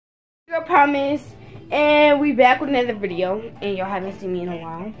Your promise, and we back with another video, and y'all haven't seen me in a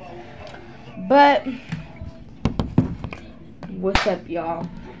while. But what's up, y'all?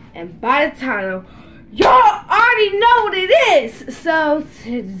 And by the title, y'all already know what it is. So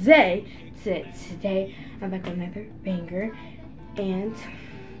today I'm back with another banger, and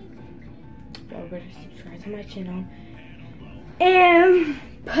y'all better subscribe to my channel. And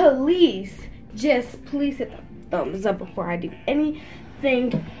please hit the thumbs up before I do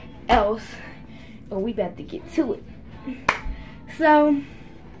anything else. But we about to get to it. So,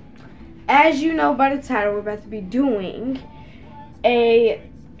 as you know by the title, we're about to be doing a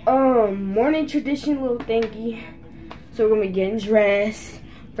morning tradition little thingy. So we're gonna be getting dressed,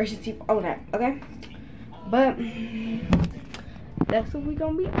 brushing teeth, all that, okay? But that's what we're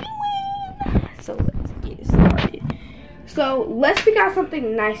gonna be doing. So let's get started. So let's pick out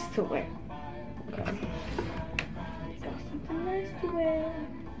something nice to wear. Okay. Pick out something nice to wear.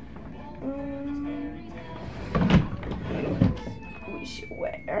 We should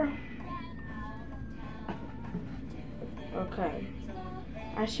wear. Okay.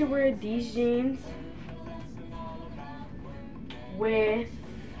 I should wear these jeans with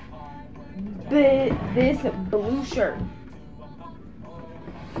this blue shirt.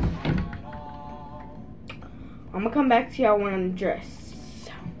 I'm gonna come back to y'all when I'm dressed.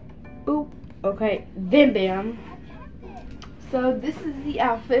 Boop. Okay. Then bam. So this is the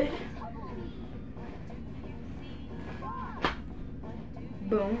outfit.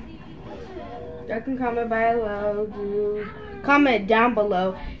 Boom. Y'all can comment comment down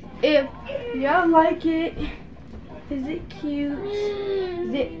below if y'all like it. Is it cute?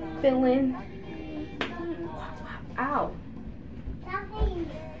 Is it filling? Ow.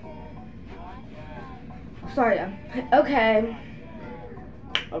 Sorry. Okay.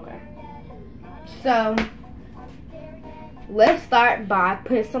 So let's start by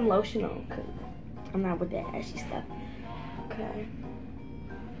putting some lotion on, cause I'm not with that ashy stuff. Okay.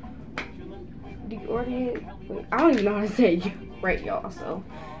 Do you already? Wait, I don't even know how to say it right, y'all. So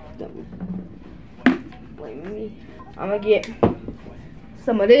don't blame me. I'm gonna get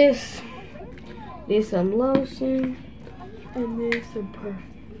some of this. Then some lotion, and then some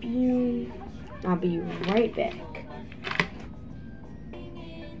perfume. I'll be right back.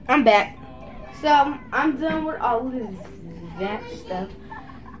 I'm back. So I'm done with all of that stuff.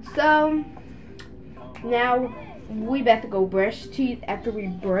 So now we about to go brush teeth. After we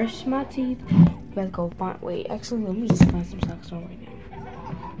brush my teeth, we about to go find. Wait, actually, let me just find some socks on right now.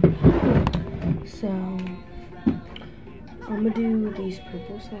 So I'm gonna do these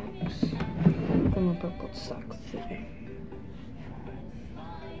purple socks. From the purple socks today.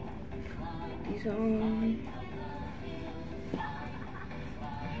 These on.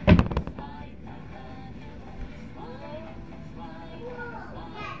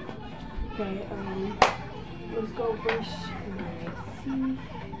 Okay, let's go brush my teeth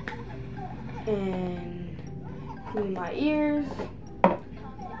and clean my ears.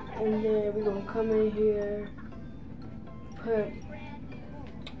 And then we're gonna come in here, put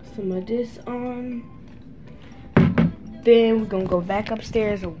some of this on. Then we're gonna go back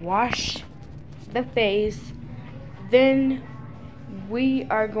upstairs and wash the face. Then we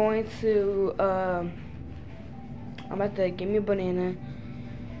are going to, I'm about to give me a banana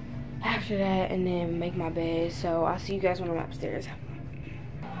after that, and then make my bed. So I'll see you guys when I'm upstairs.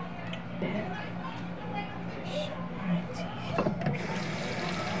 Back. Brush my teeth.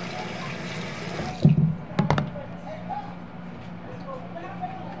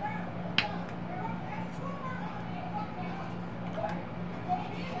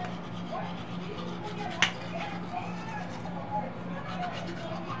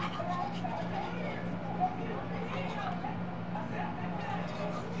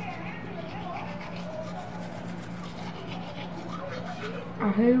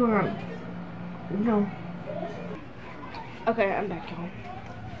 Okay, no. Okay, I'm back, y'all.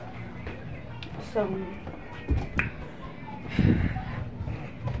 So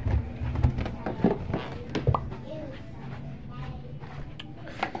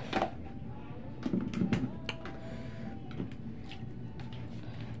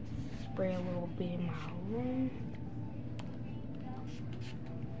spray a little bit in my room.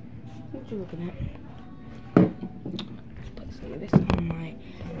 What you looking at? Put some of this on my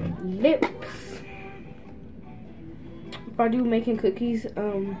lips. If I do making cookies,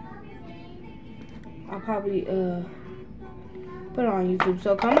 I'll probably put it on YouTube.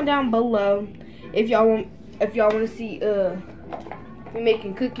 So comment down below if y'all want to see me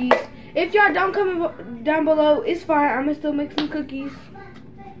making cookies. If y'all don't comment down below, it's fine. I'm gonna still make some cookies.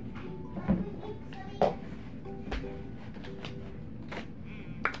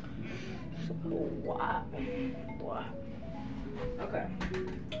 Wow. Okay.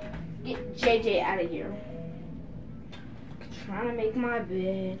 Get JJ out of here. Trying to make my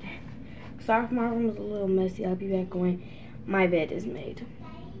bed. Sorry if my room is a little messy. I'll be back when my bed is made.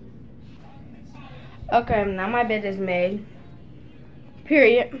 Okay, now my bed is made.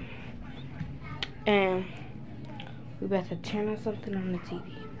 Period. And we about to turn on something on the TV.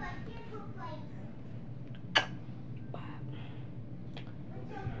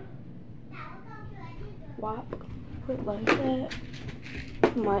 Wop. Put it like that.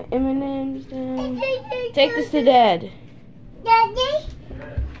 Put my M&M's down. Take this to Dad. Daddy?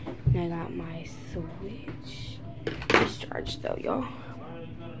 And I got my Switch. It's charged though, y'all.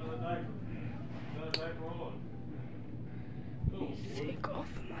 Take off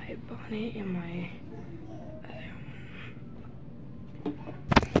my bonnet and my let's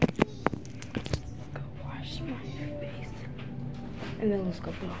go wash my face. And then let's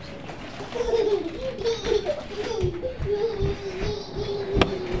go put on some.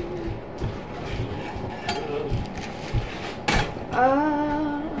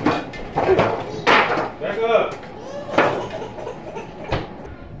 Back up.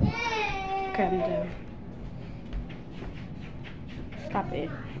 Okay, I'm done. Stop it.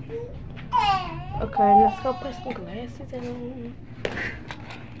 Okay, let's go put some glasses on.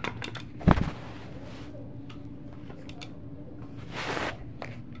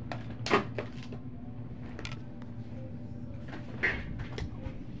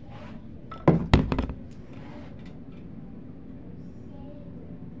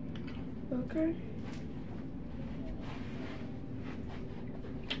 Okay.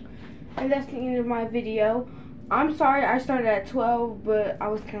 And that's the end of my video. I'm sorry I started at 12, but I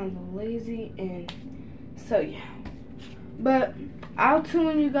was kind of lazy, and so yeah. But I'll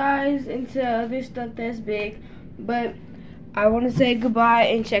tune you guys into other stuff that's big. But I want to say goodbye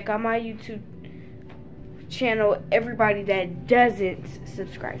and check out my YouTube channel, everybody that doesn't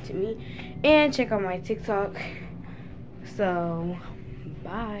subscribe to me. And check out my TikTok. So,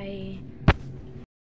 bye.